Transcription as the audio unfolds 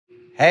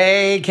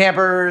Hey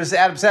campers,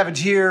 Adam Savage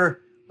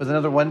here with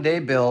another one-day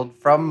build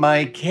from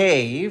my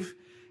cave.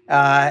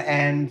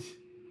 And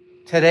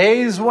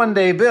today's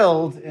one-day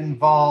build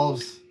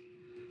involves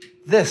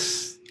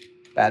this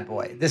bad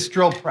boy, this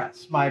drill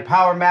press, my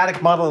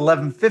powermatic model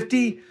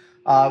 1150,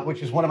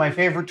 which is one of my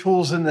favorite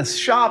tools in this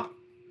shop.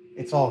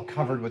 It's all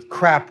covered with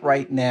crap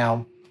right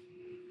now.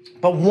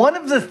 But one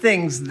of the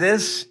things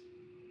this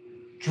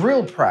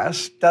drill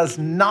press does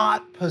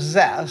not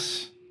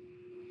possess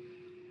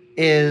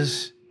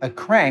is a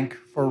crank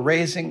for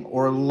raising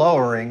or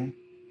lowering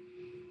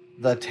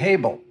the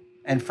table.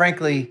 And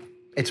frankly,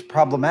 it's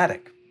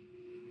problematic.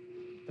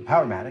 The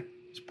powermatic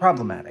is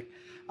problematic.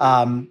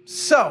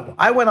 So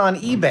I went on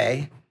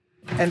eBay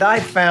and I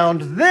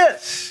found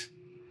this.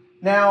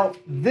 Now,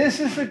 this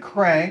is a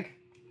crank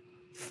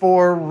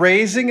for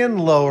raising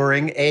and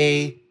lowering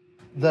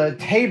the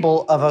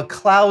table of a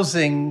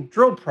Clousing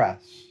drill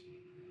press,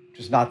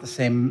 which is not the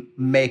same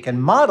make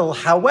and model.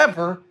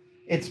 However,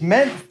 it's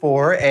meant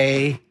for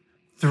a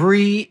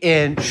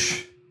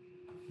 3-inch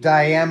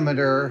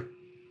diameter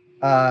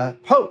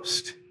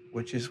post,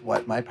 which is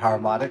what my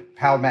powermatic,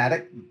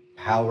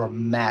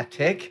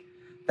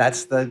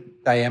 that's the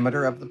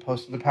diameter of the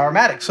post of the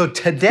powermatic. So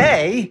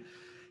today,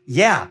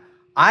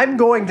 I'm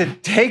going to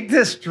take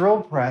this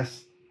drill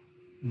press,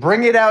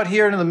 bring it out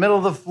here into the middle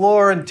of the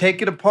floor and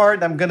take it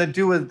apart. I'm going to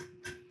do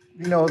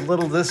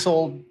this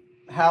old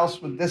house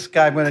with this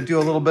guy. I'm going to do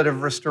a little bit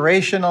of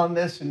restoration on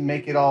this and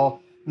make it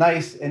all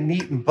nice and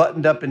neat and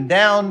buttoned up and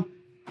down.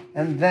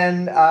 And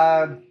then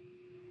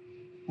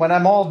when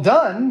I'm all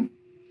done,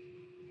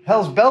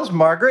 hell's bells,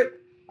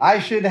 Margaret, I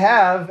should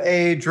have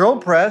a drill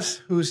press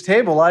whose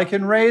table I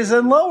can raise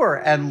and lower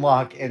and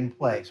lock in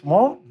place.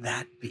 Won't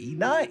that be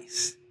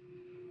nice?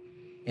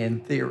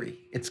 In theory.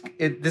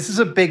 This is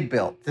a big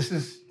build. This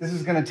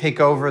is going to take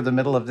over the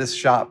middle of this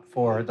shop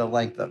for the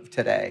length of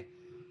today.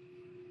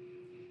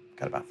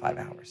 Got about 5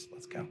 hours.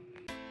 Let's go.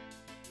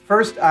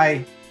 First,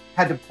 I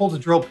had to pull the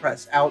drill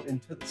press out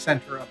into the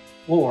center of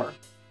the floor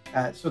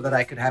so that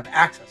I could have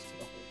access to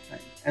the whole thing.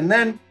 And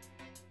then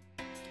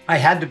I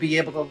had to be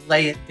able to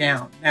lay it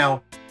down.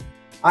 Now,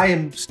 I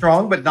am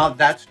strong, but not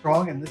that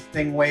strong, and this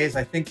thing weighs,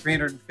 I think,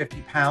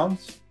 350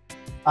 pounds.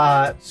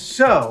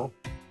 So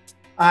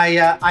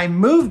I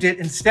moved it,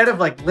 instead of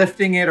like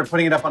lifting it or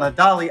putting it up on a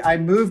dolly, I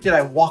moved it,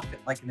 I walked it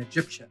like an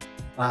Egyptian,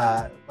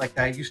 like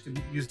I used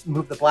to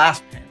move the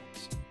blast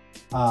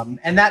panels.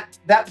 And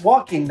that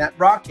walking, that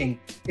rocking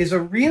is a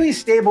really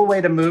stable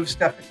way to move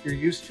stuff if you're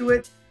used to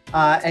it.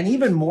 And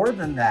even more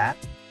than that,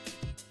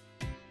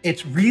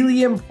 it's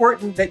really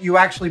important that you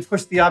actually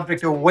push the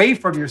object away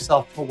from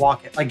yourself to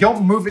walk it. Like,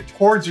 don't move it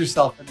towards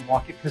yourself and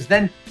walk it, because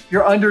then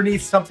you're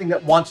underneath something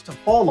that wants to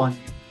fall on you.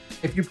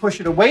 If you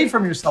push it away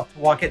from yourself to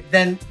walk it,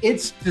 then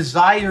its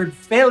desired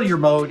failure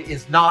mode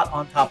is not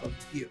on top of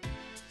you.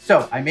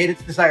 So I made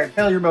its desired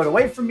failure mode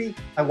away from me.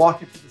 I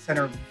walked it to the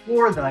center of the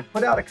floor. Then I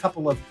put out a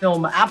couple of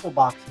film apple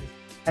boxes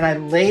and I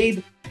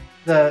laid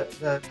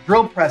the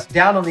drill press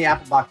down on the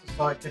apple boxes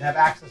so I could have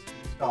access to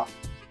the stock.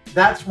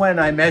 That's when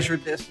I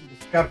measured this and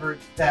discovered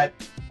that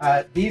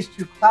these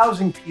two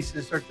Clousing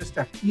pieces are just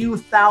a few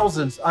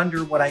thousandths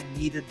under what I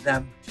needed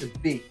them to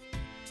be.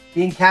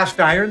 Being cast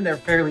iron, they're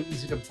fairly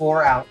easy to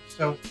bore out.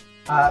 So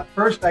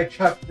first I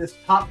chucked this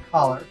top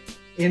collar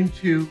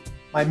into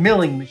my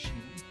milling machine,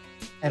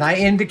 and I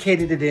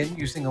indicated it in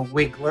using a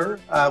wiggler,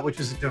 which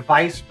is a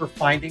device for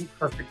finding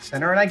perfect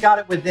center. And I got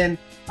it within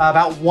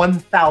about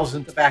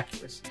 1,000th of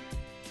accuracy.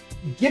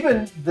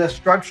 Given the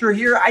structure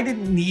here, I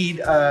didn't need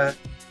a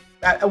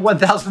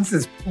 1,000th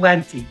is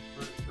plenty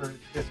for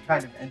this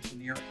kind of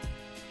engineering.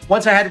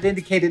 Once I had it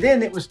indicated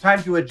in, it was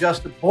time to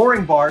adjust the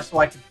boring bar so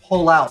I could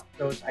pull out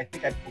those. I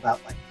think I pulled out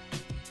like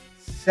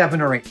 7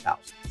 or 8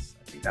 thousandths.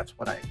 I think that's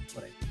what I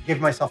did. Give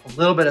myself a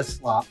little bit of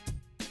slop.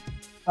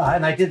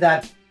 And I did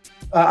that.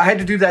 I had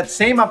to do that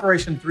same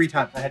operation 3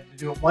 times. I had to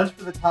do it once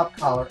for the top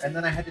collar, and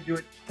then I had to do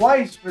it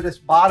twice for this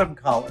bottom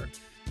collar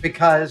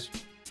because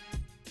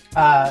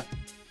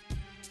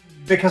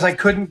I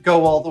couldn't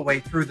go all the way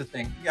through the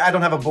thing. I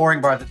don't have a boring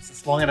bar that's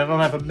this long, and I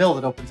don't have a mill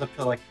that opens up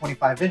to like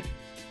 25 inches.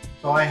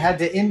 So I had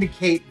to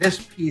indicate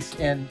this piece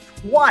in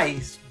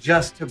twice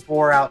just to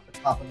bore out the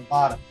top and the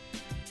bottom.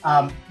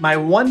 My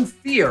one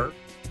fear,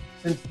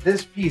 since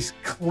this piece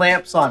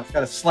clamps on, it's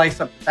got a slice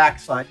up the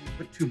backside, you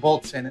put 2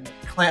 bolts in and it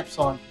clamps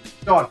on to the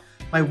stock.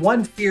 My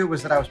one fear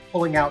was that I was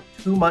pulling out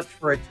too much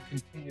for it to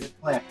continue to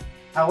clamp.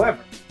 However,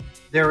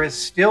 there is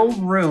still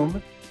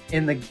room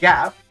in the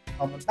gap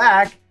on the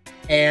back,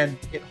 and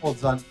it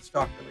holds on to the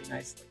stock really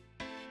nicely.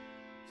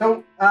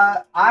 So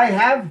I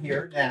have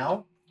here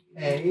now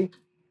a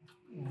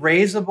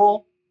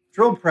raisable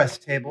drill press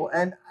table,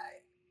 and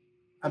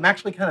I'm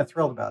actually kind of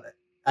thrilled about it.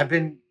 I've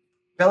been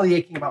belly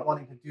aching about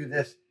wanting to do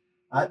this.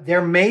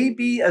 There may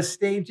be a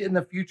stage in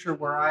the future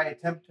where I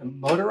attempt to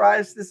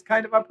motorize this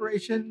kind of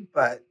operation,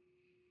 but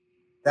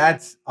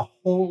that's a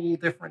whole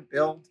different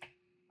build.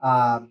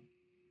 I'm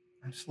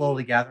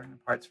slowly gathering the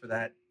parts for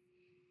that,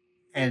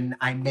 and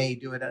I may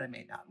do it and I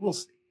may not. We'll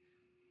see.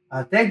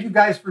 Thank you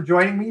guys for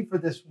joining me for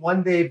this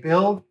one-day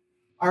build.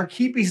 our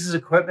key pieces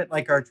of equipment,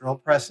 like our drill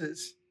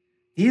presses,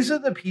 these are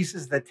the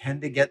pieces that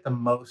tend to get the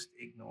most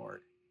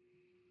ignored.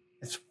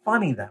 It's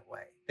funny that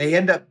way. They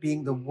end up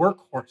being the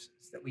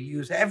workhorses that we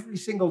use every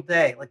single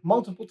day, like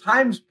multiple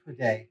times per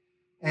day.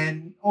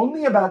 And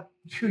only about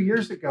 2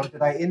 years ago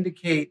did I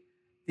indicate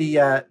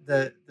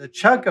the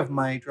chuck of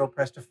my drill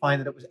press to find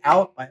that it was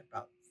out by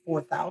about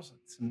 4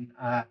 thousandths. And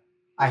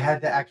I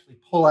had to actually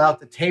pull out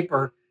the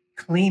taper,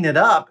 clean it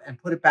up,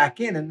 and put it back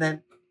in. And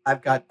then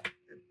I've got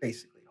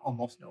basically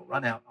almost no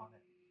run out on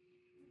it.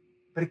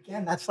 But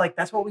again, that's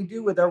what we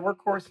do with our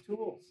workhorse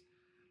tools.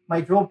 My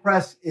drill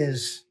press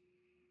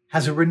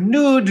has a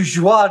renewed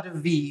joie de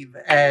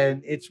vivre,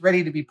 and it's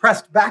ready to be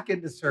pressed back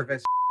into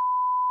service.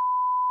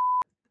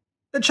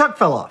 The chuck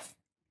fell off.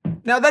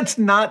 Now, that's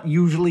not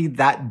usually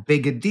that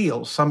big a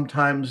deal.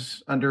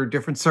 Sometimes, under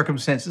different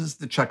circumstances,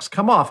 the chucks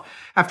come off.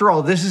 After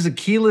all, this is a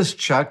keyless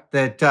chuck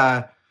that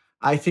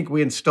I think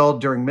we installed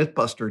during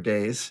Mythbuster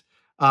days.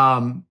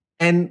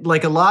 And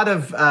like a lot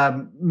of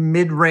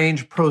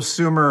mid-range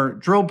prosumer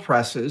drill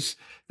presses,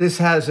 this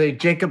has a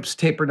Jacobs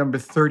taper number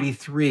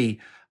 33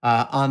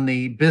 on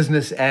the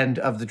business end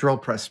of the drill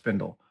press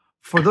spindle.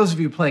 For those of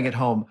you playing at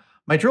home,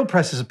 my drill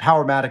press is a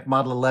Powermatic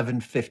Model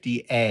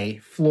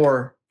 1150A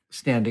floor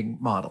standing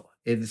model.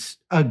 It's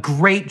a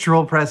great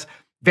drill press,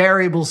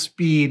 variable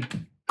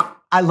speed.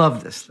 I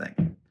love this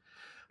thing.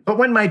 But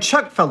when my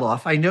chuck fell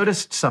off, I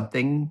noticed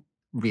something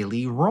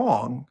really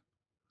wrong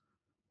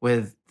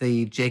with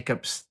the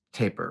Jacobs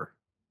taper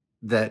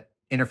that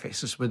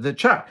interfaces with the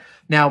chuck.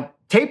 Now,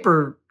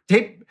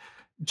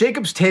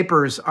 Jacobs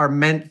tapers are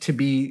meant to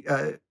be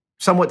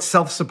somewhat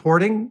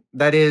self-supporting.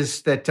 That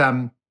is that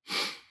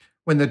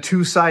when the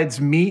two sides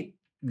meet,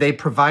 they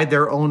provide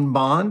their own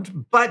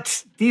bond.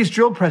 But these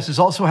drill presses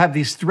also have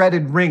these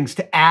threaded rings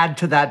to add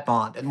to that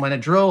bond. And when a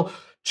drill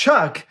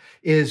chuck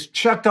is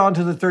chucked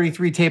onto the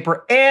 33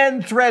 taper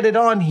and threaded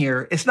on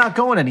here, it's not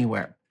going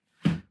anywhere.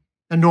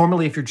 And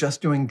normally, if you're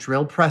just doing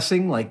drill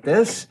pressing like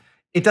this,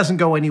 it doesn't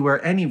go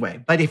anywhere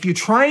anyway. But if you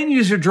try and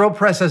use your drill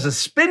press as a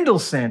spindle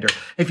sander,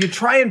 if you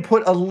try and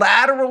put a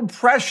lateral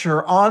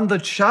pressure on the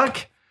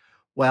chuck,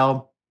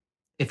 well,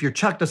 if your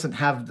chuck doesn't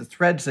have the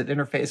threads that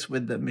interface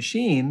with the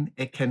machine,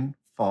 it can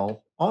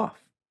fall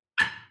off.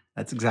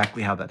 That's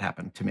exactly how that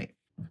happened to me.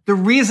 The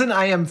reason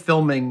I am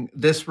filming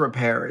this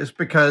repair is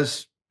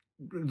because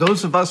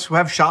those of us who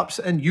have shops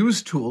and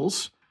use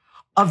tools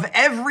of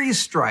every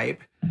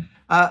stripe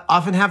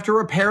often have to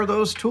repair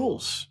those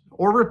tools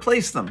or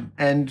replace them.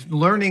 And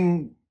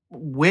learning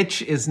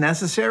which is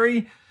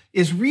necessary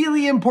is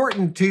really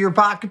important to your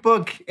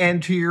pocketbook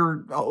and to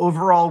your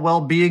overall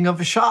well-being of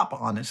a shop,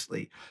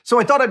 honestly. So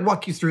I thought I'd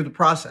walk you through the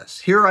process.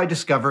 Here I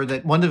discover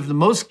that one of the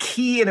most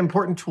key and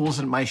important tools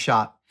in my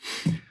shop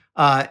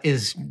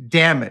is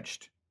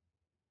damaged.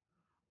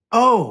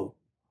 Oh,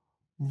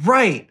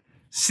 right.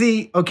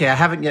 See, okay, I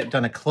haven't yet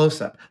done a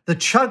close-up. The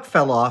chuck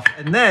fell off,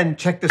 and then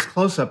check this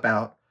close-up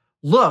out.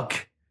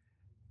 Look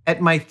at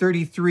my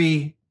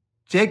 33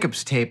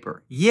 Jacobs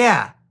taper.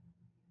 Yeah,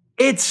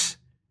 it's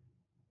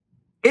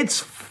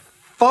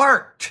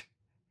farked.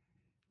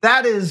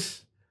 That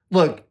is,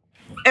 look,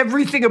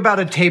 everything about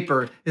a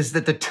taper is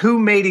that the two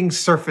mating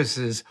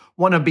surfaces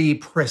want to be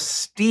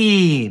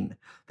pristine.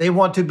 They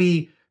want to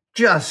be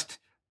just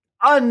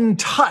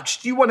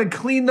untouched. You want to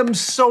clean them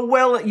so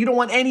well. You don't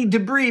want any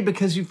debris,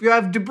 because if you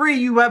have debris,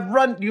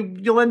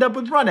 you'll end up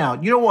with run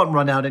out. You don't want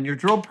run out in your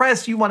drill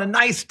press. You want a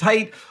nice,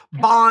 tight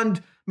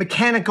bond,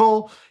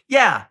 mechanical.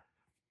 Yeah.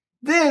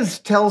 This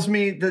tells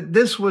me that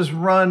this was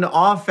run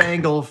off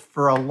angle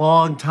for a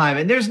long time,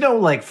 and there's no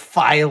like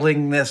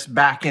filing this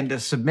back into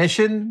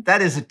submission.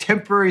 That is a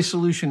temporary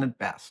solution at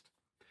best.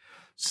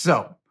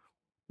 So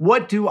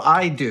what do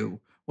I do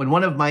when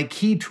one of my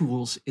key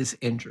tools is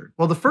injured?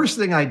 Well, the first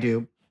thing I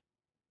do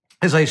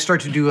is I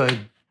start to do a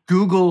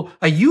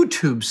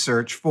YouTube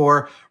search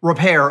for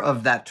repair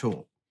of that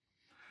tool.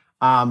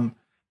 And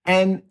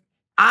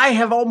I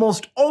have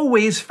almost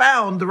always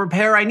found the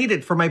repair I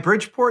needed for my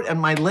Bridgeport and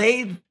my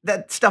lathe.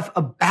 That stuff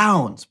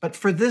abounds. But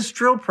for this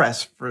drill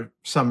press, for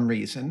some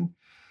reason,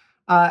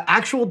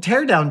 actual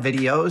teardown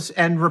videos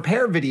and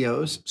repair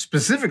videos,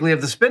 specifically of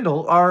the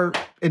spindle, are,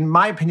 in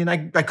my opinion,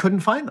 I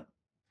couldn't find them.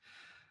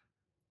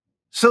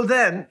 So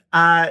then,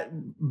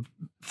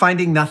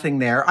 finding nothing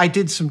there, I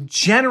did some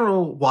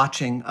general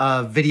watching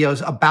of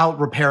videos about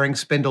repairing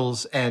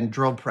spindles and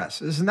drill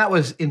presses, and that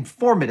was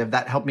informative.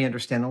 That helped me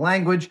understand the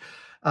language.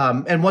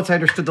 And once I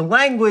understood the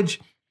language,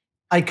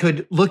 I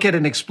could look at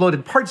an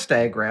exploded parts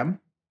diagram,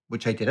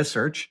 which I did a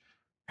search,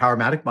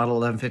 Powermatic Model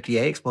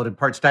 1150A, exploded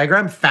parts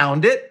diagram,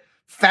 found it,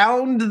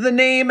 found the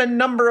name and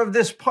number of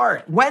this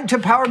part, went to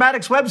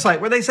Powermatic's website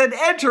where they said,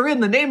 enter in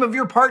the name of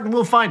your part and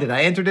we'll find it.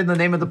 I entered in the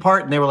name of the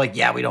part and they were like,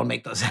 yeah, we don't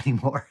make those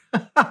anymore.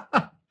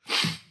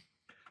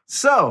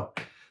 So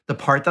the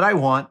part that I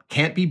want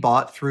can't be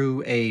bought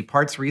through a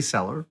parts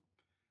reseller.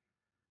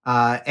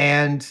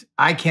 And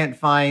I can't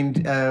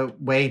find a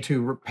way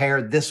to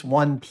repair this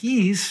one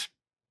piece.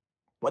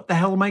 What the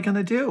hell am I going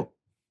to do?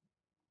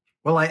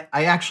 Well, I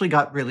actually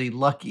got really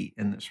lucky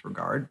in this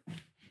regard.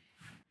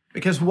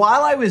 Because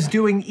while I was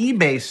doing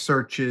eBay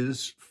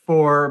searches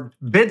for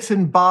bits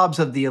and bobs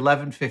of the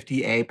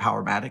 1150A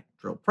Powermatic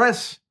drill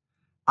press,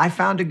 I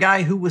found a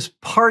guy who was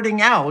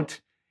parting out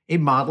a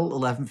model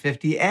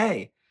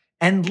 1150A.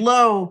 And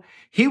lo,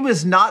 he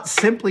was not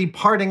simply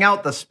parting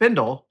out the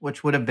spindle,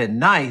 which would have been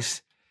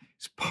nice.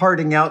 He's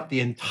parting out the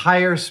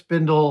entire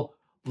spindle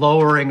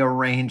lowering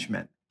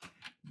arrangement.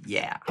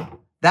 Yeah,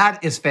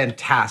 that is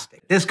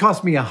fantastic. This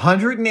cost me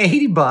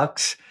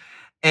 $180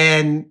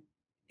 and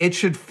it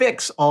should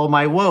fix all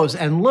my woes.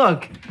 And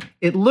look,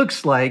 it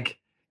looks like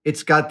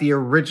it's got the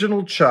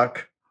original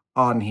chuck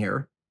on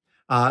here.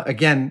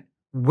 Again,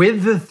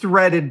 with the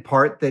threaded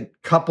part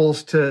that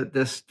couples to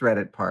this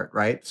threaded part,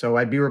 right? So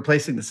I'd be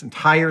replacing this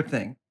entire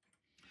thing.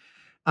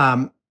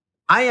 I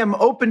am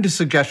open to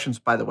suggestions,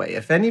 by the way.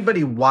 If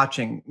anybody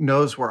watching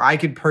knows where I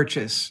could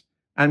purchase,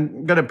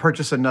 I'm going to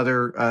purchase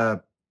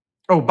another.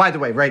 Oh, by the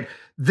way, right?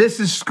 This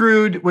is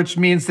screwed, which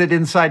means that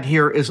inside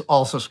here is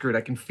also screwed.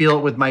 I can feel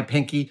it with my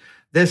pinky.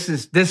 This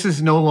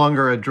is no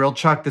longer a drill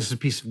chuck. This is a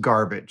piece of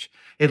garbage.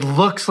 It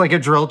looks like a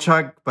drill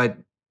chuck, but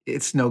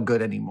it's no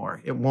good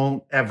anymore. It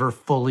won't ever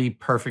fully,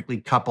 perfectly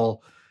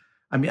couple.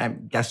 I mean, I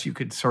guess you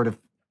could sort of,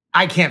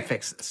 I can't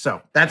fix this.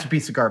 So that's a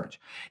piece of garbage.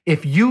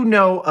 If you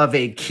know of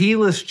a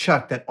keyless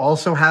chuck that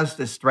also has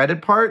this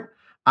threaded part,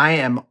 I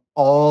am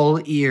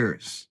all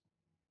ears.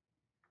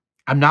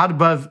 I'm not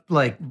above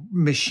like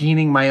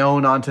machining my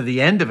own onto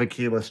the end of a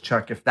keyless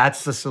chuck if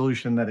that's the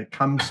solution that it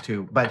comes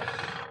to. But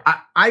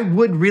I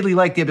would really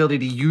like the ability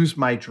to use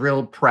my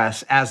drill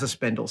press as a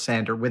spindle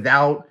sander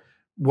without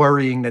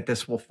worrying that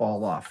this will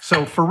fall off.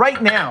 So for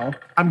right now,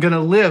 I'm going to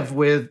live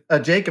with a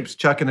Jacobs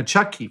chuck and a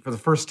chuck key for the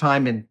first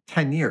time in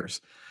 10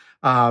 years.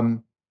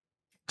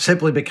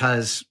 Simply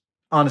because,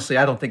 honestly,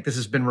 I don't think this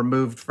has been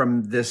removed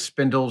from this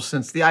spindle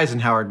since the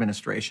Eisenhower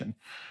administration.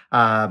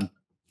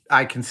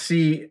 I can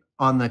see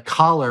on the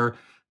collar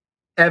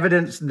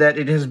evidence that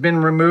it has been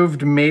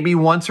removed maybe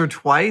once or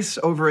twice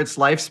over its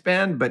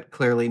lifespan, but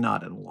clearly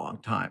not in a long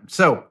time.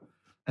 So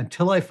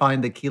until I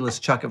find the keyless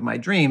chuck of my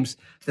dreams,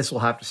 this will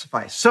have to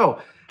suffice.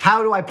 So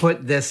how do I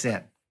put this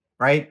in,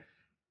 right?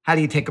 How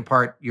do you take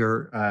apart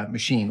your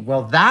machine?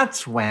 Well,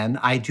 that's when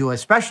I do a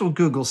special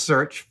Google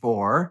search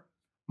for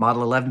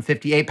Model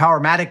 1158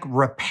 Powermatic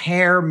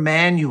Repair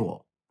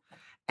Manual.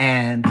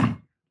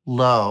 And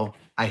lo,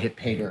 I hit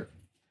pay dirt.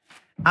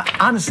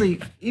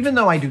 Honestly, even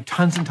though I do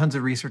tons and tons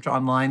of research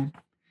online,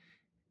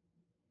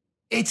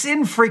 it's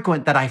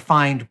infrequent that I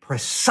find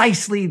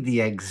precisely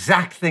the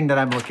exact thing that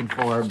I'm looking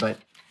for, but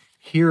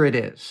here it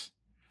is.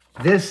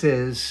 This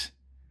is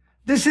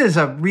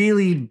a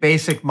really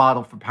basic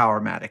model for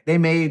Powermatic. They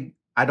made,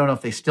 I don't know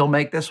if they still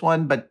make this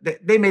one, but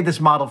they made this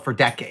model for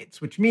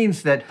decades, which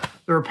means that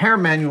the repair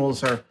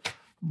manuals are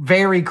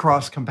very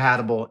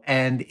cross-compatible.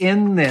 And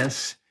in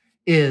this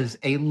is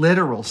a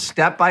literal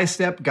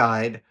step-by-step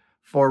guide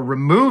for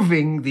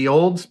removing the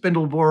old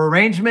spindle bore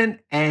arrangement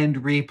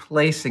and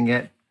replacing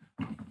it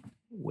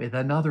with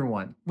another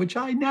one, which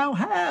I now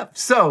have.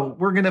 So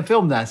we're going to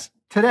film this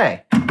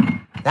today.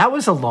 That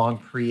was a long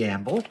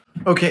preamble.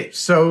 Okay,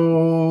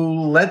 so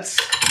let's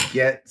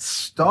get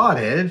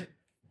started.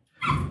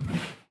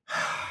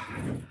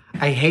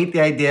 I hate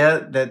the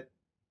idea that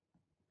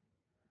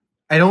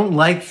I don't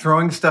like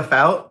throwing stuff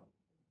out,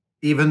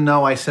 even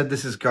though I said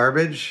this is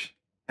garbage,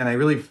 and I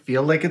really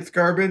feel like it's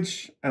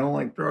garbage. I don't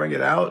like throwing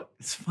it out.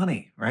 It's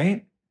funny,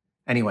 right?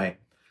 Anyway,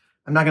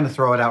 I'm not going to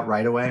throw it out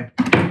right away.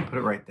 Put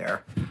it right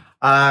there.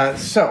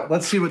 So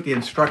let's see what the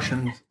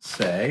instructions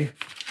say.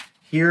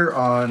 Here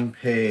on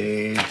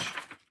page,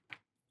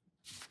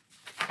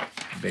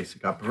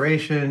 basic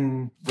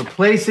operation,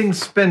 replacing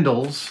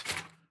spindles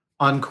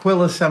on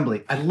quill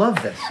assembly. I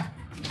love this.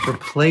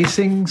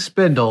 Replacing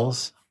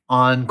spindles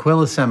on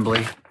quill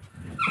assembly.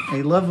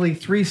 A lovely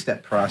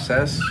three-step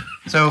process.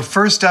 So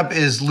first up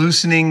is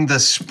loosening the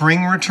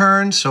spring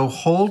return. So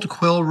hold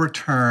quill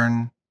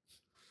return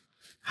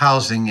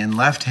housing in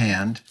left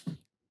hand.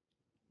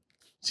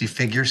 See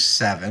figure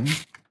 7.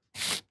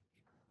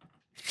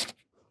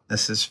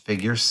 This is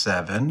figure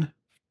 7.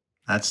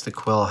 That's the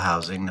quill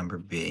housing, number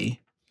B.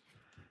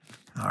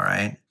 All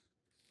right.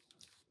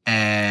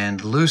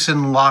 And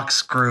loosen lock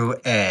screw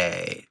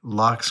A.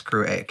 Lock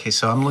screw A. Okay,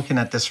 so I'm looking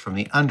at this from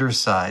the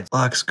underside.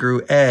 Lock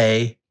screw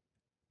A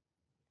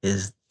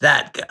is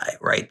that guy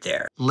right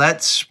there.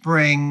 Let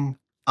spring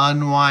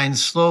unwind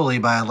slowly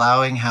by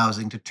allowing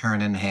housing to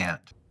turn in hand.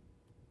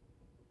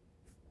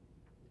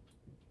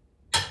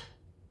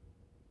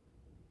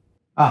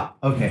 Ah,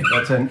 okay,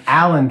 that's an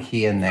Allen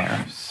key in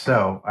there.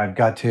 So I've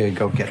got to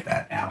go get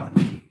that Allen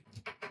key.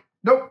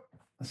 Nope.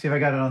 Let's see if I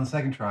got it on the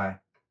second try.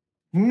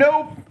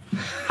 Nope.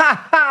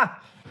 Ha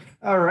ha.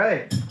 All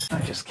right. I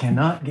just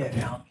cannot get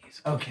Allen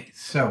keys. Okay,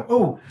 so,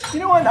 oh, you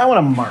know what? I want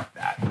to mark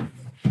that.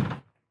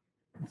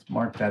 Let's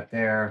mark that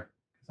there.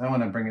 I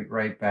want to bring it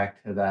right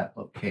back to that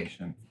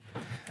location.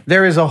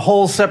 There is a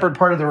whole separate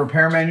part of the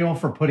repair manual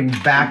for putting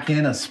back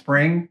in a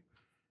spring,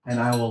 and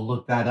I will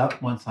look that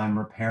up once I'm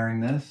repairing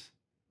this.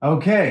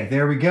 Okay,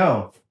 there we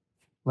go.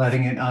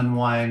 Letting it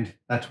unwind.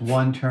 That's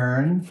one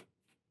turn.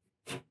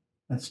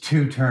 That's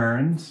 2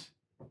 turns.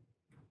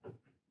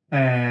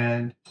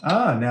 And,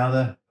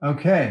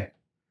 okay.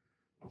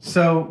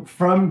 So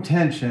from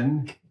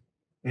tension,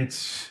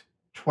 it's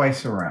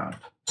twice around.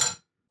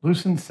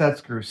 Loosen set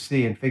screw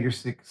C in figure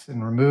 6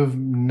 and remove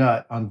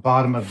nut on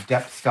bottom of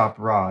depth stop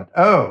rod.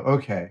 Oh,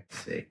 okay.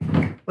 Let's see.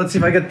 Let's see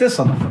if I get this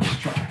on the first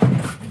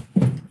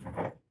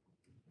try.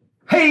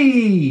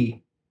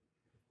 Hey!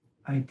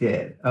 I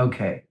did.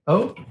 Okay.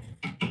 Oh.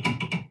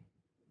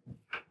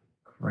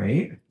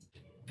 Great.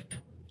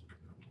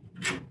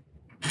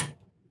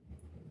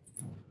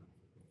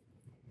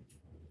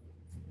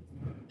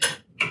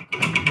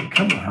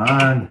 Come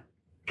on.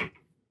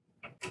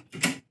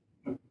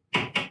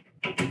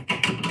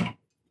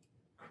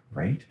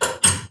 Great.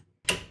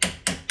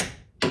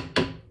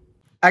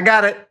 I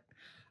got it.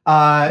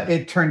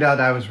 It turned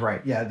out I was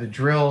right. Yeah, the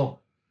drill,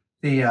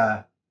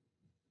 the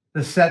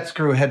set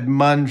screw had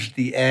munged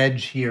the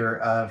edge here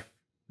of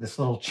this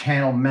little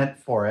channel meant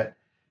for it,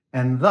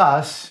 and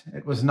thus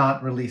it was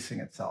not releasing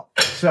itself.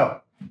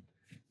 So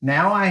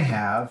now I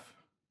have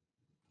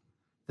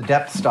the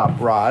depth stop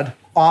rod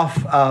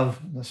off of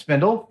the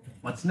spindle.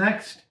 What's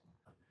next?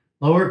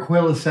 Lower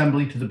quill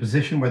assembly to the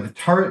position where the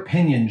turret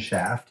pinion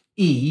shaft,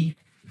 E.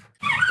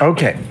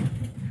 Okay.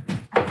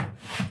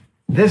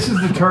 This is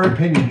the turret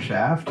pinion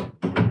shaft,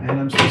 and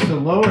I'm supposed to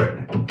lower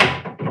it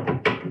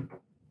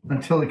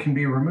until it can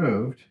be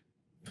removed.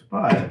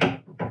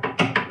 But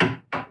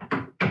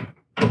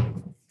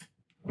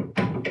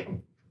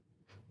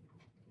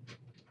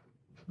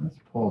let's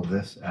pull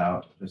this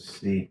out to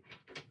see.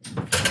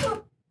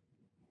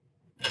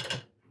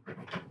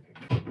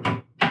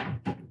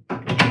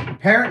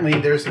 Apparently,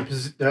 there's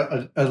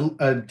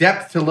a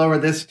depth to lower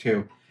this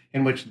to,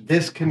 in which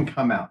this can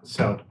come out.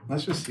 So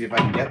let's just see if I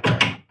can get there.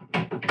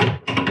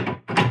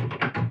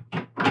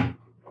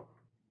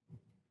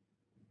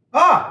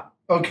 Ah,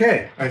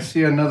 okay. I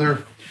see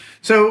another.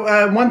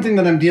 So one thing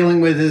that I'm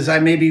dealing with is I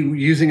may be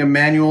using a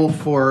manual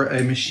for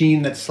a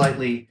machine that's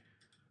slightly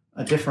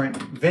a different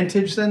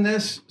vintage than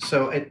this.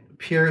 So it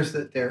appears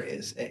that there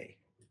is there's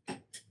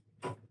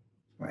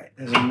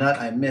a nut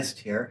I missed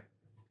here.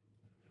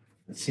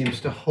 It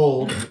seems to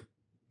hold.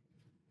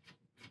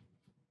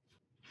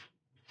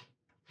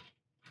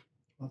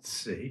 Let's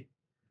see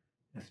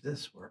if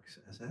this works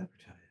as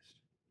advertised.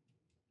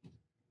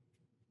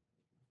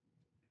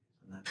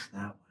 And that's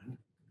that one.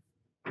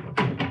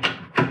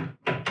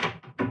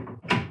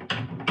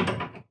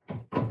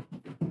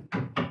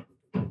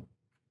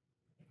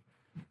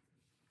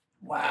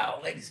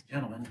 Wow, ladies and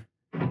gentlemen.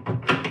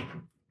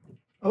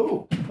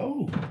 Oh.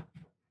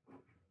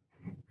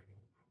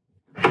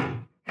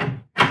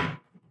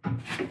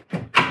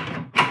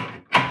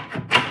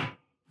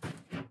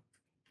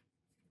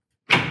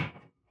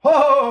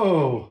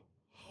 Oh,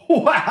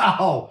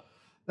 wow.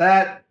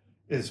 That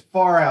is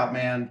far out,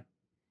 man.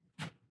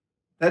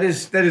 That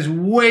is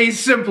way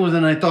simpler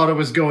than I thought it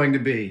was going to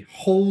be.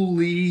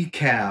 Holy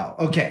cow.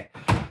 Okay,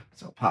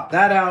 so pop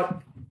that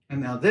out.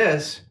 And now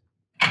this.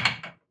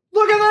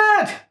 Look at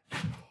that.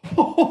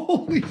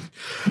 Holy.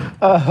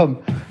 I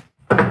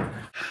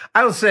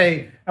will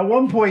say, at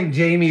one point,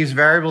 Jamie's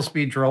variable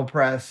speed drill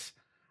press,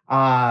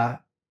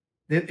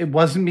 it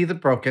wasn't me that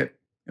broke it.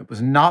 It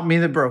was not me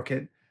that broke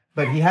it.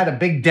 But he had a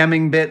big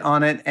Deming bit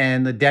on it,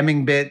 and the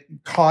Deming bit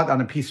caught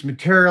on a piece of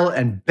material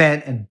and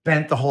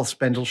bent the whole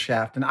spindle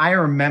shaft. And I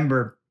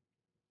remember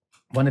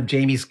one of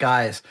Jamie's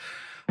guys,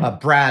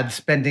 Brad,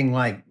 spending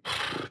like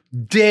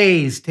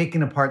days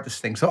taking apart this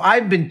thing. So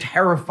I've been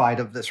terrified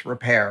of this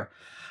repair.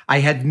 I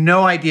had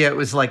no idea it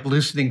was like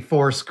loosening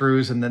 4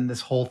 screws and then this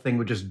whole thing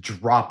would just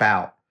drop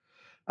out.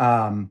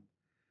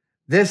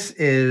 This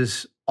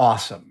is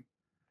awesome.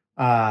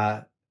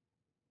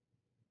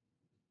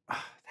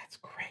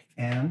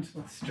 And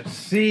let's just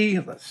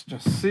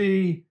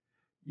see.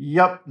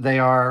 Yep, they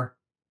are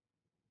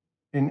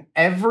in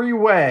every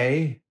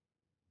way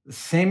the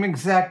same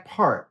exact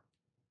part.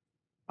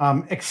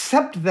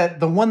 Except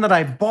that the one that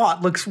I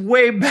bought looks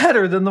way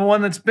better than the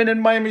one that's been in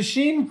my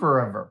machine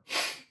forever.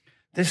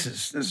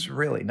 This is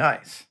really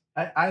nice.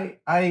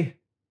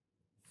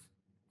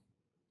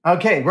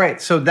 Okay,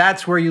 great. So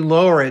that's where you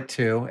lower it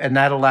to, and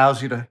that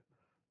allows you to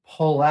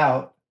pull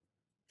out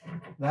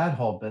that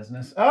whole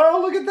business. Oh,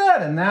 look at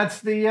that. And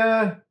that's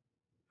the,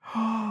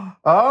 oh,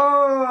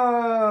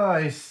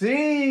 I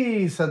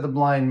see, said the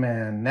blind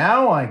man.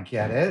 Now I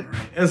get it.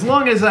 As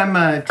long as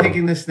I'm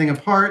taking this thing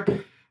apart,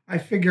 I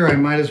figure I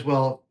might as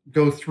well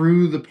go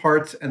through the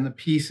parts and the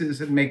pieces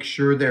and make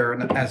sure they're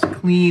as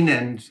clean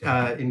and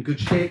in good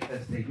shape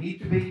as they need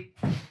to be.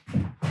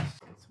 Let's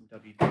get some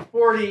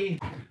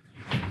WD-40.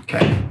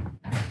 Okay.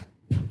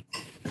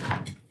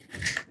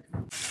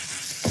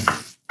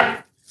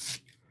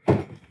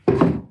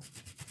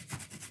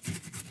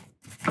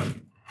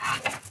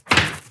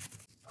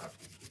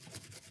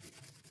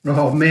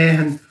 Oh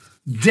man,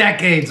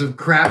 decades of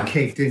crap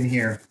caked in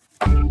here.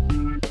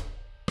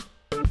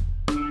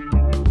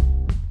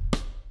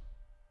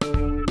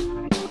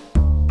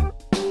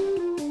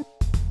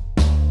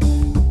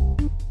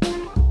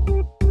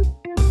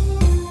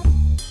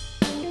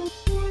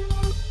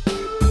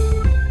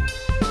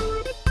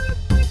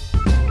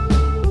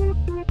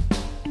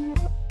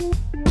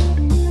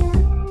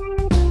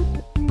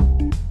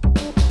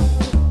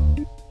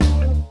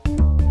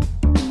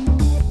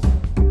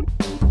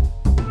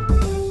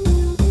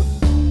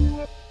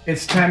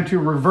 it's time to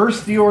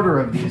reverse the order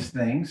of these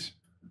things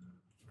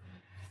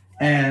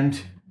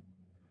and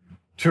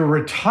to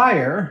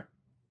retire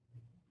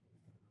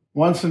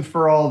once and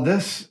for all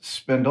this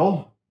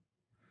spindle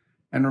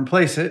and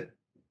replace it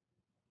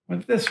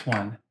with this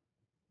one.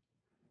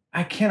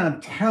 I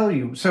cannot tell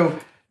you. So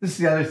this is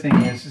the other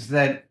thing is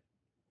that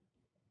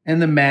in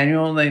the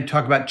manual, they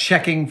talk about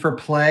checking for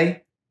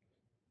play.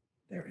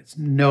 There is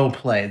no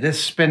play.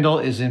 This spindle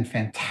is in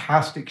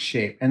fantastic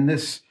shape. And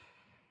this,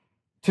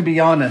 to be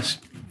honest,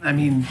 I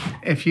mean,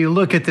 if you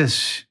look at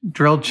this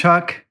drill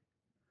chuck,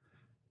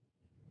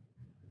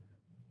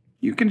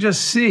 you can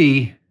just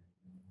see,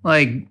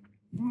 like,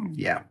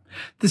 yeah,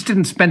 this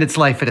didn't spend its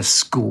life at a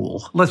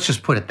school. Let's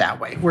just put it that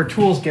way, where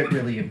tools get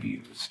really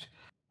abused.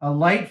 A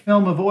light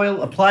film of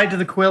oil applied to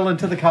the quill and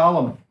to the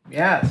column.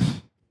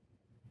 Yes.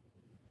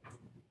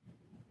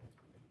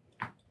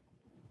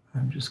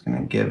 I'm just going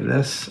to give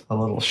this a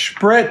little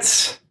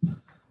spritz,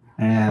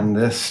 and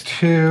this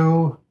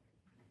too.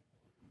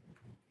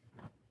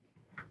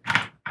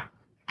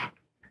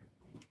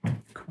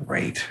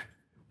 Great.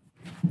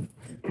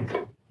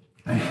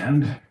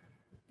 And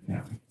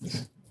yeah,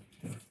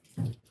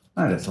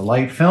 that is a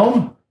light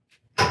film.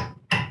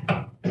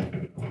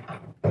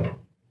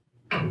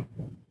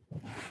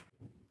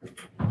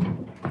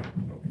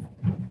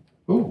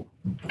 Ooh.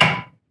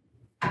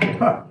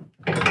 Huh.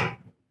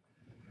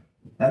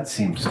 That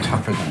seems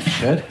tougher than it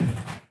should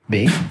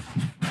be.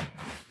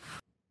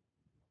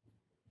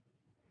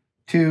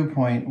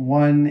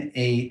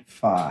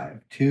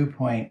 2.185.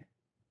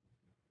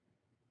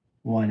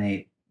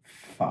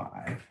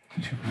 2.185.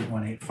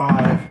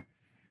 2.185.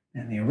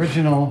 And the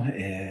original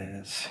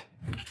is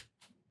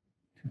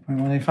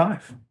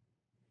 2.185.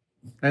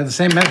 They're the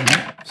same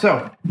measurement.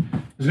 So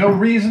there's no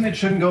reason it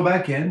shouldn't go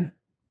back in.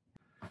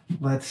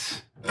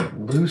 Let's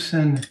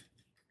loosen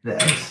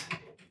this,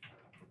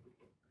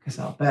 because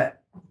I'll bet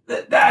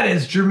that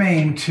is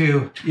germane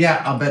to,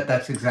 yeah, I'll bet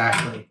that's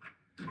exactly.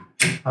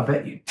 I'll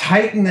bet you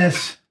tighten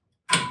this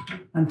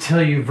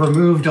until you've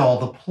removed all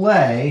the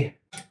play.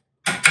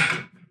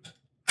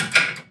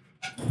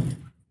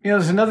 You know,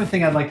 there's another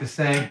thing I'd like to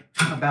say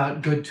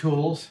about good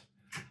tools,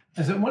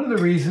 is that one of the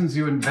reasons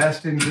you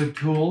invest in good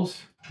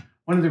tools,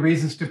 one of the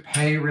reasons to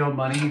pay real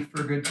money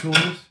for good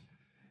tools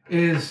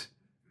is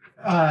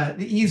the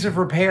ease of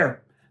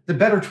repair. The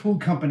better tool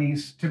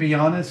companies, to be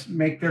honest,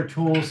 make their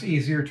tools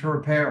easier to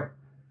repair.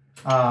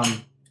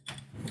 I'm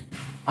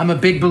a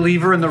big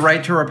believer in the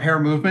right to repair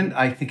movement.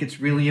 I think it's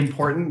really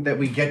important that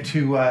we get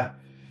to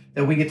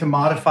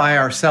modify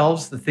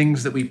ourselves, the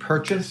things that we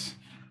purchase.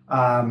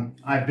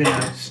 I've been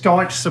a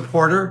staunch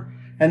supporter,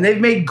 and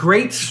they've made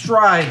great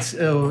strides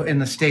in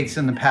the States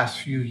in the past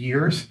few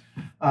years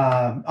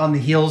on the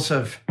heels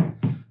of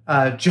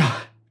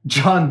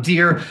John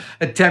Deere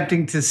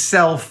attempting to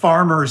sell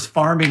farmers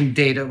farming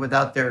data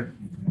without their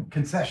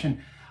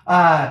concession.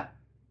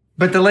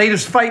 But the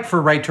latest fight for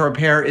right to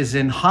repair is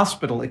in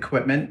hospital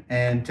equipment,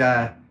 and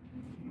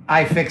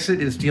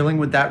iFixit is dealing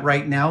with that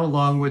right now,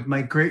 along with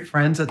my great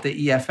friends at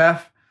the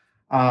EFF.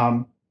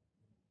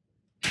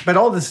 But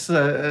all this,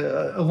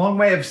 a long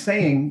way of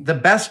saying, the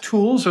best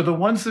tools are the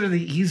ones that are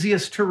the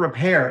easiest to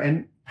repair.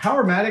 And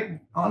powermatic,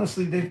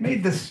 honestly, they've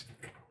made this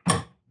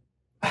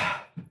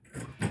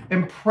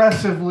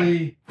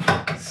impressively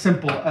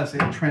simple as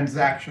a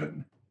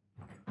transaction.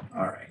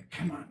 All right,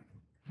 come on.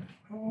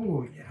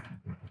 Oh, yeah.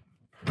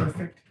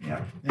 Perfect.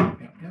 Yeah.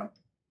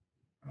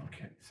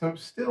 Okay, so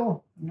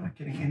still, I'm not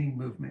getting any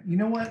movement. You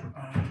know what?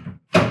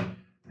 I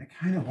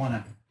kind of want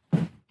to...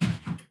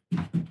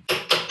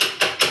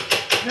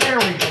 There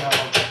we go.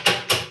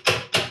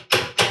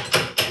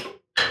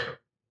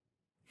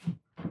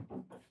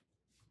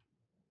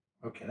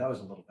 Okay, that was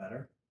a little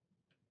better.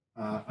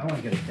 I want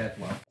to get a dead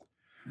low.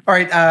 All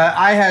right,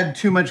 I had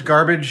too much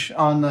garbage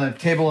on the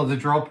table of the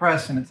drill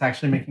press, and it's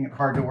actually making it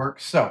hard to work.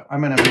 So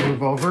I'm going to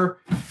move over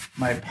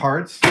my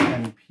parts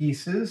and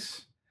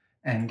pieces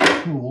and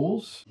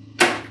tools.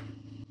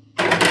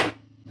 And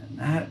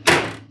that,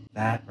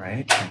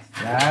 right? That's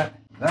that.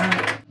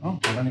 Oh,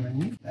 I don't even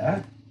need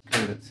that.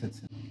 Good, it sits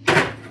in.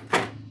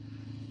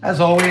 As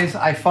always,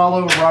 I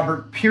follow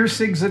Robert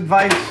Piercig's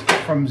advice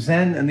from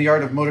Zen and the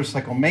Art of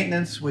Motorcycle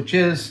Maintenance, which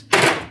is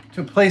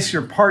to place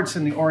your parts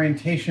in the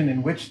orientation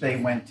in which they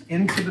went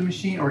into the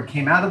machine or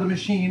came out of the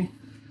machine,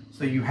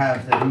 so you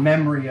have the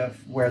memory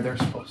of where they're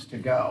supposed to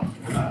go.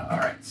 All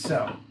right,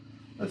 so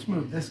let's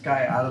move this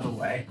guy out of the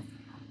way.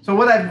 So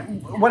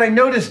what I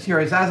noticed here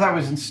is as I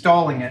was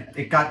installing it,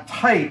 it got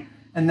tight,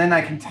 and then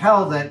I can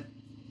tell that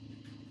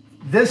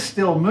this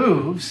still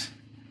moves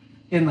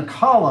in the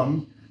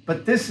column,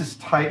 but this is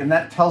tight, and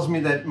that tells me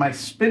that my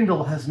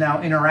spindle has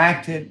now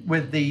interacted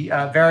with the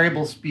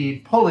variable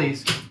speed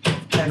pulleys,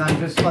 and I'm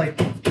just like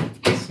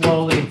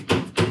slowly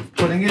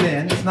putting it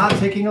in. It's not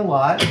taking a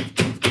lot.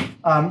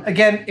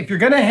 Again, if you're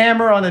going to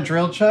hammer on a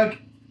drill chuck,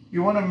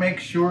 you want to make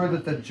sure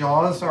that the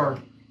jaws are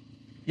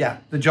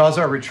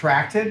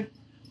retracted,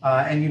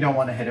 and you don't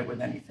want to hit it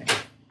with anything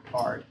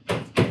hard.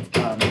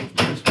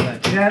 Just going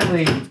to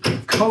gently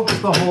coax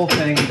the whole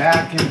thing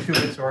back into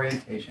its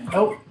orientation.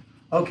 Oh,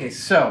 Okay,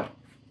 so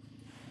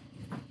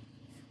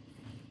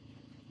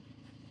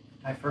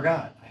I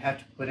forgot. I have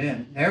to put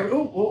in there.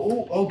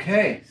 Oh,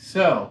 okay.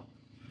 So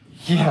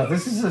yeah,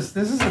 this is a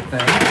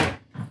thing.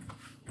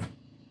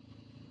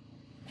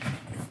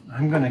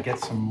 I'm gonna get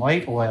some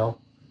light oil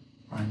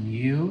on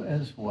you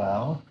as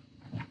well,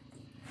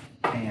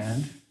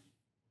 and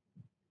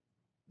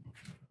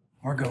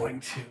we're going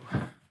to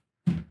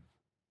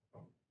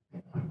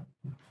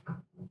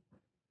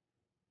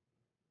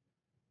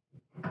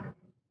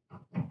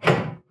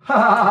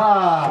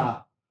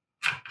ha!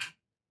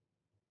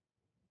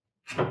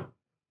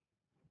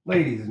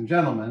 Ladies and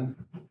gentlemen,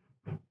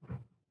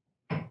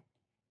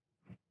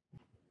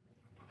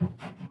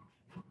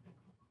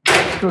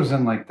 this goes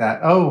in like that.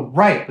 Oh,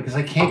 right, because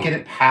I can't get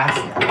it past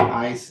that.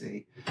 I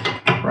see.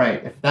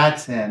 Right, if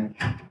that's in,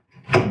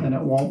 then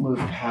it won't move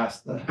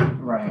past the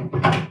right.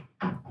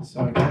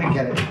 So I gotta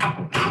get it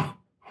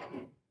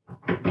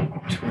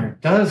to where it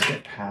does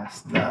get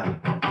past the.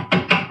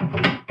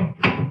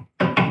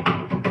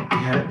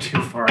 Had it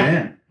too far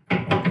in.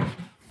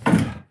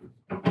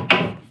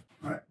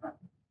 Right.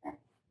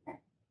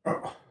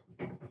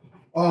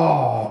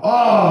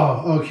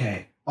 Oh,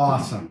 okay.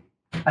 Awesome.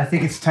 I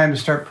think it's time to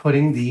start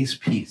putting these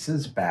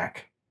pieces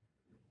back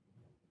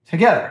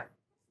together.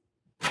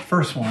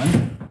 First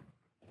one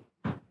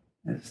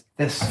is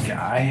this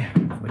guy,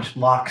 which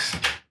locks.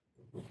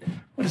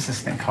 What is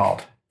this thing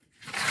called?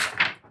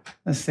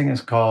 This thing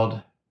is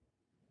called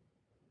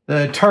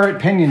the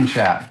turret pinion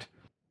shaft.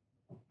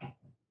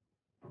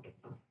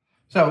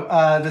 So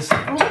the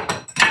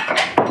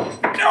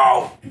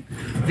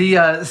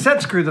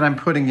set screw that I'm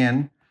putting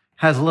in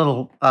has a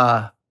little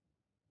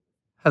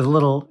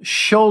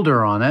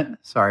shoulder on it.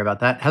 Sorry about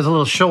that. Has a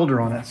little shoulder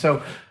on it.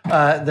 So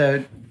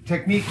the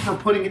technique for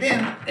putting it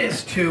in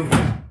is to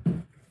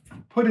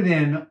put it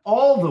in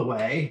all the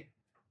way,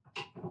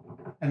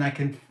 and I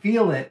can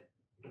feel it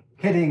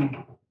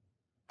hitting.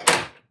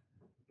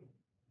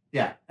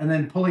 Yeah, and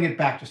then pulling it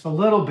back just a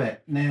little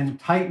bit, and then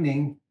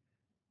tightening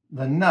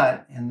the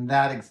nut in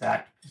that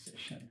exact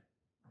position.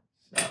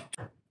 So,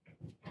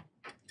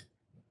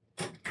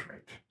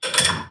 great.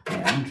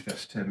 And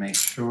just to make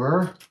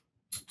sure,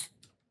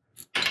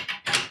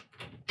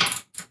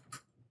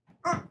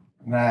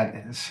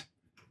 that's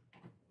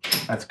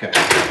good.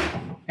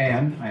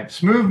 And I have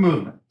smooth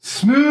movement.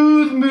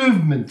 Smooth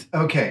movement.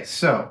 Okay,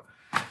 so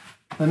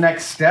the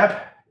next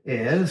step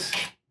is,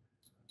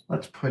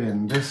 let's put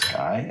in this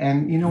guy.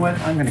 And you know what?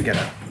 I'm going to get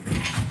a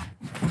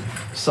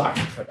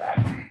socket for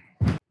that.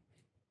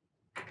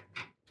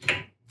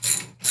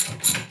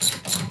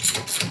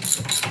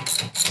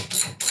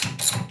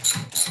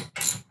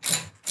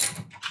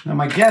 Now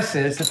my guess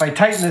is if I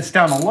tighten this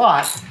down a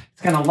lot,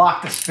 it's going to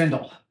lock the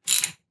spindle.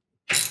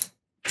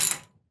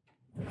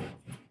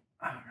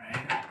 All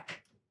right.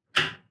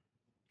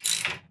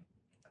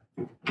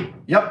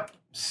 Yep.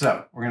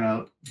 So we're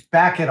going to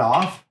back it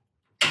off.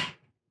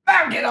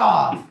 Back it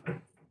off.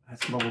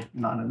 That's a little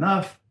not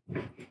enough.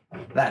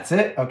 That's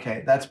it.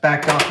 Okay, that's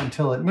backed off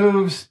until it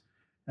moves.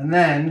 And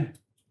then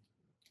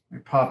we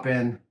pop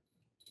in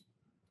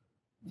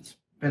the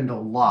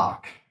spindle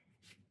lock.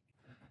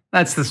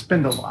 That's the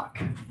spindle lock.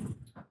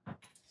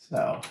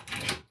 So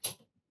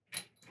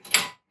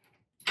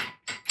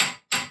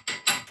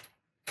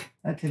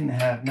that didn't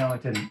have, no,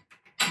 it didn't.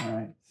 All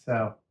right,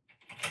 so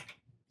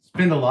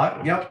spindle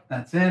lock, yep,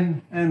 that's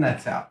in and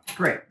that's out.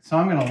 Great, so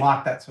I'm gonna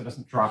lock that so it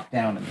doesn't drop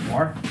down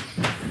anymore.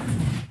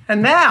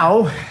 And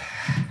now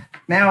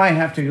I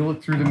have to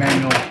look through the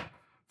manual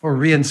for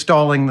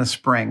reinstalling the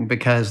spring,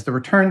 because the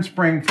return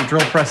spring for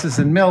drill presses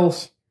and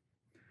mills,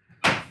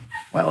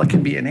 well, it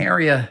can be an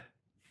area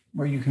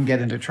where you can get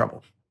into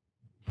trouble.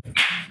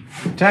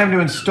 Time to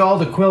install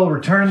the quill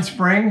return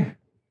spring.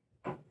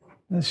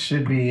 This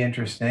should be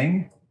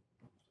interesting.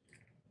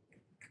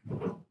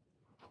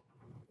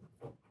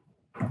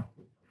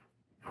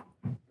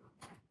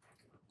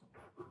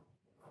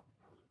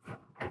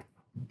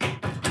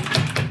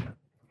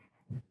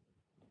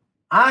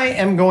 I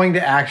am going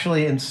to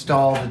actually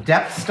install the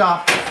depth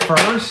stop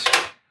first,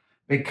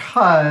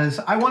 because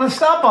I want to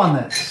stop on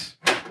this.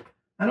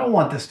 I don't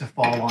want this to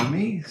fall on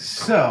me,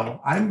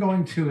 so I'm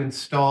going to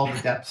install the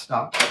depth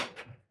stop,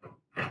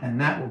 and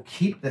that will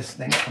keep this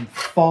thing from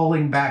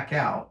falling back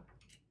out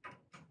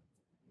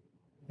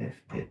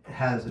if it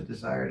has a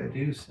desire to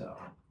do so.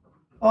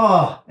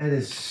 Oh, it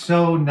is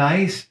so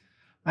nice.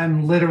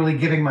 I'm literally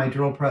giving my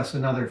drill press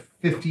another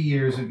 50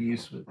 years of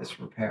use with this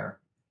repair.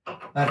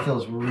 That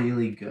feels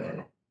really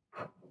good.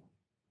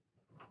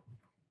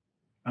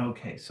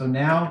 Okay, so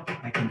now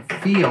I can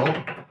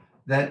feel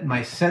that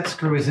my set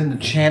screw is in the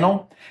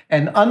channel.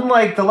 And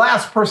unlike the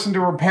last person to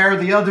repair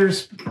the other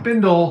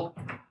spindle,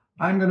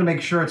 I'm going to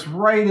make sure it's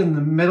right in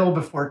the middle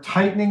before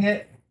tightening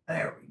it.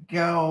 There we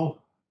go.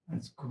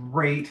 That's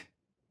great.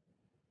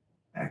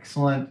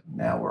 Excellent.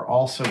 Now we're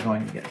also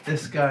going to get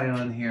this guy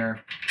on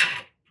here.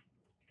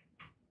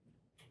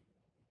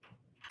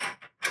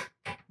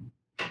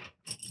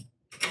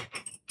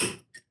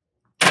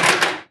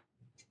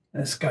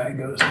 This guy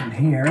goes in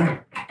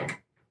here.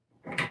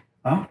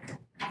 Oh,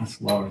 let's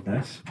Let's lower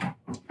this.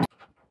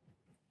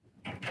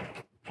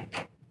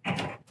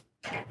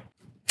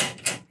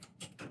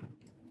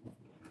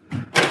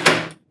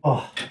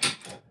 Oh,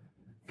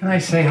 can I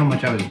say how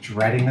much I was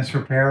dreading this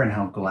repair and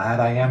how glad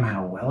I am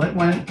how well it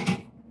went?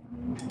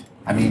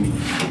 I mean,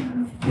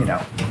 you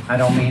know, I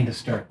don't mean to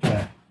start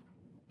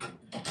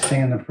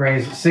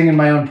singing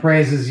my own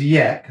praises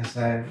yet, because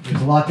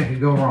there's a lot that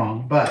could go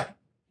wrong, but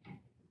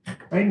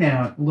right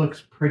now it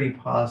looks pretty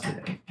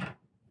positive.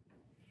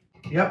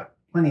 Yep,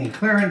 plenty of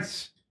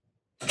clearance.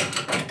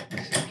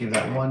 Let's just give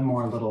that one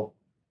more little.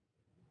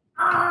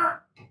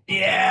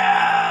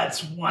 Yeah,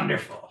 it's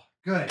wonderful.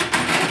 Good.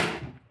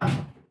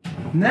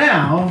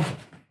 Now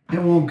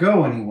it won't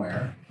go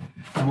anywhere.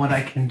 And what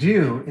I can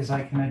do is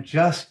I can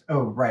adjust.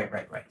 Oh, right.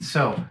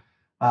 So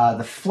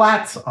the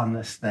flats on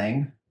this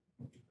thing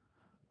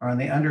are on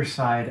the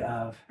underside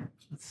of,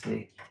 let's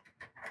see,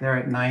 they're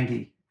at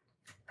 90.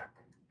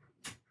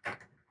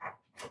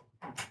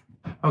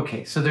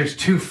 Okay, so there's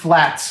two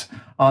flats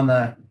on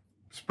the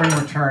spring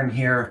return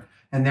here,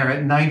 and they're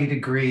at 90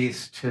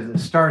 degrees to the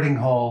starting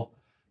hole.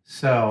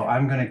 So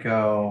I'm going to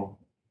go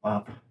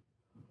up.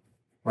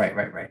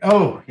 Right.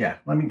 Oh, yeah,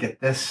 let me get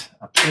this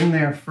up in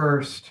there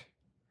first.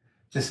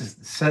 This is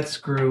the set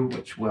screw,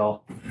 which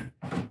will...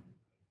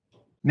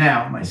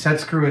 Now, my set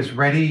screw is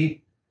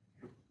ready.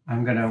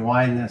 I'm going to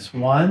wind this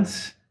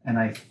once, and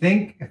I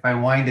think if I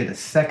wind it a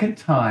second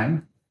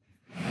time,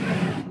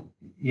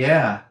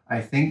 yeah,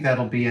 I think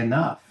that'll be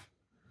enough.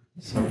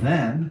 So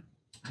then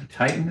I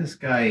tighten this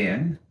guy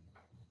in.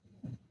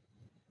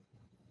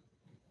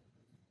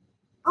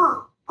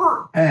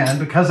 And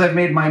because I've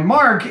made my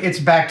mark, it's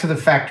back to the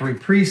factory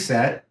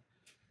preset.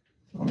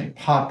 Let me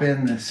pop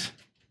in this.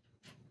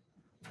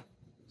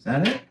 Is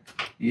that it?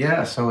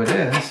 Yeah, so it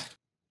is.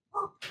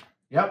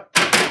 Yep.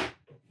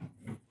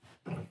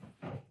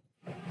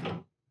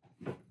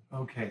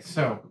 Okay,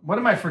 so what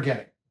am I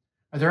forgetting?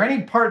 Are there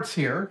any parts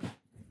here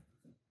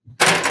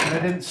that I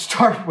didn't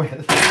start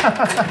with?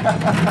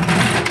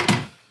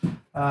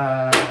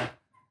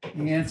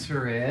 The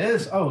answer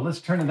is, oh, let's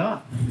turn it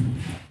on.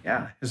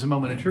 Yeah, here's a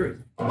moment of truth.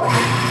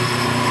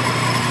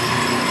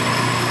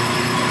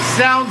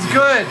 Sounds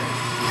good.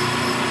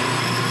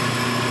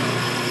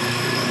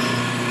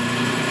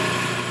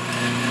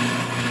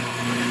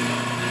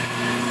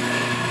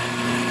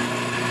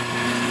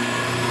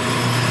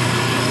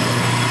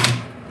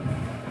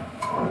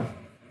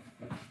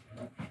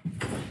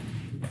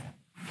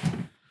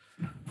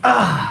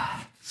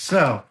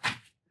 So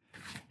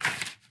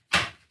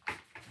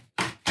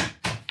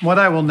what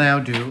I will now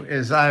do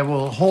is I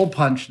will hole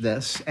punch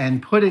this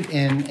and put it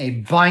in a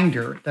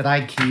binder that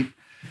I keep.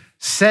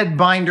 Said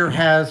binder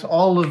has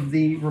all of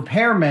the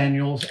repair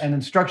manuals and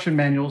instruction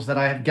manuals that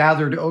I have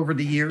gathered over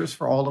the years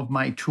for all of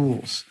my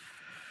tools.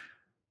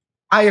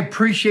 I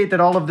appreciate that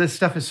all of this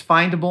stuff is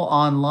findable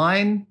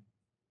online,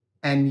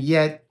 and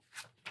yet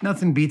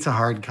nothing beats a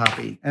hard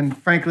copy. And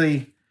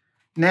frankly,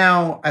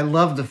 now I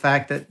love the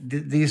fact that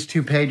these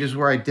 2 pages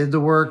where I did the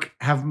work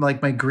have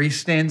like my grease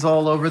stains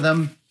all over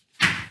them.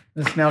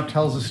 This now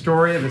tells a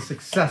story of a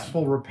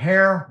successful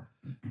repair.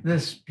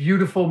 This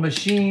beautiful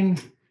machine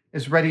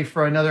is ready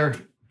for another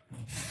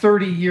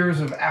 30 years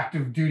of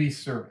active duty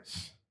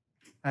service.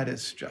 That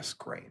is just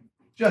great,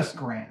 just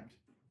grand.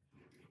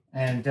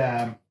 And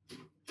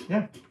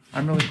yeah,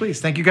 I'm really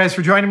pleased. Thank you guys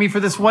for joining me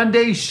for this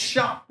one-day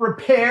shop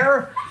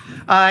repair.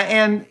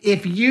 And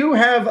if you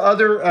have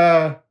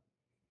other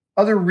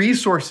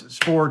resources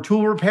for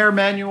tool repair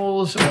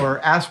manuals or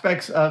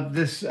aspects of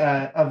this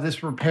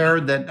repair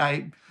that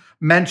I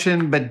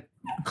mentioned but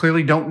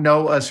clearly don't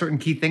know a certain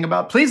key thing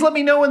about, please let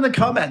me know in the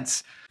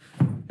comments.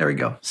 There we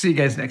go. See you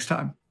guys next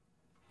time.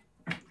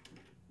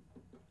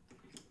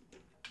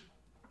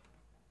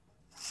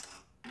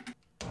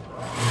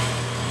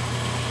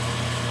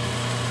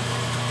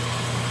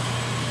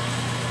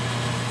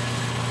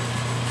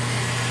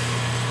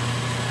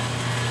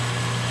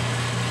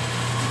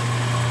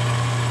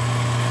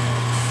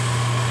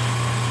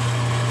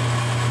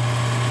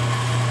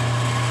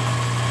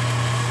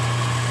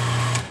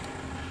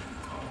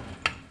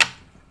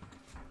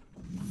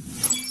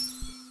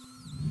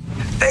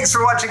 Thanks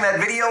for watching that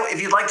video.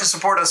 If you'd like to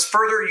support us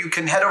further, you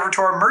can head over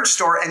to our merch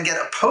store and get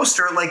a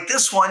poster like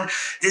this one.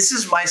 This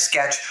is my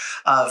sketch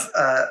of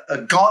a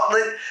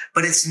gauntlet,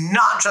 but it's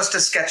not just a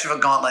sketch of a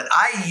gauntlet.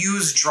 I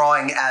use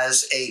drawing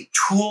as a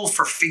tool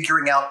for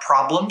figuring out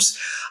problems.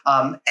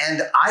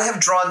 And I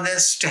have drawn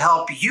this to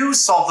help you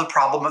solve the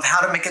problem of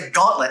how to make a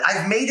gauntlet.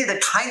 I've made it a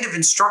kind of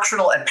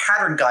instructional and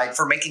pattern guide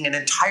for making an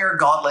entire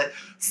gauntlet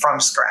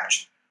from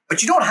scratch.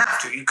 But you don't have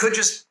to. You could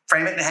just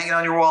frame it and hang it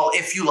on your wall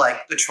if you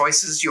like. The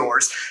choice is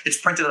yours. It's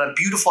printed on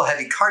beautiful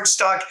heavy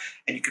cardstock,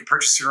 and you can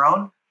purchase your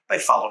own by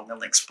following the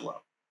links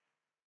below.